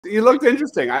He looked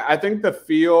interesting. I think the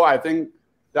feel, I think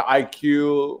the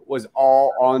IQ was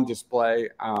all on display.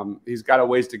 He's got a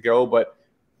ways to go, but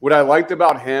what I liked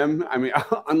about him, I mean,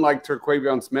 unlike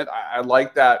Terquavion Smith, I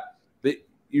like that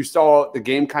you saw the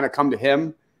game kind of come to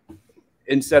him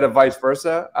instead of vice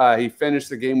versa. He finished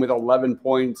the game with 11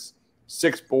 points,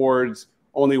 6 boards,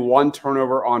 only 1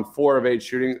 turnover on 4 of 8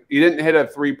 shooting. He didn't hit a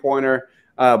three-pointer,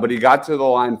 but he got to the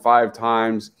line 5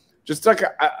 times. Just like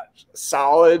a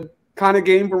solid kind of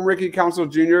game from Ricky Council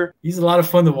Jr. He's a lot of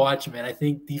fun to watch, man. I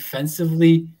think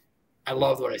defensively, I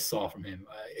loved what I saw from him.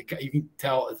 You can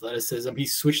tell athleticism. He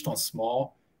switched on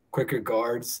small, quicker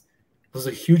guards. It was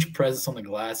a huge presence on the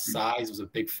glass. Size was a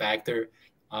big factor.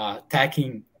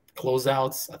 Attacking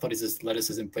closeouts, I thought his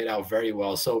athleticism played out very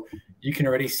well. So you can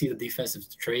already see the defensive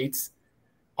traits.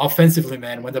 Offensively,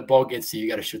 man, when the ball gets to you, you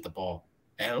got to shoot the ball.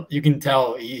 And you can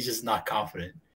tell he's just not confident.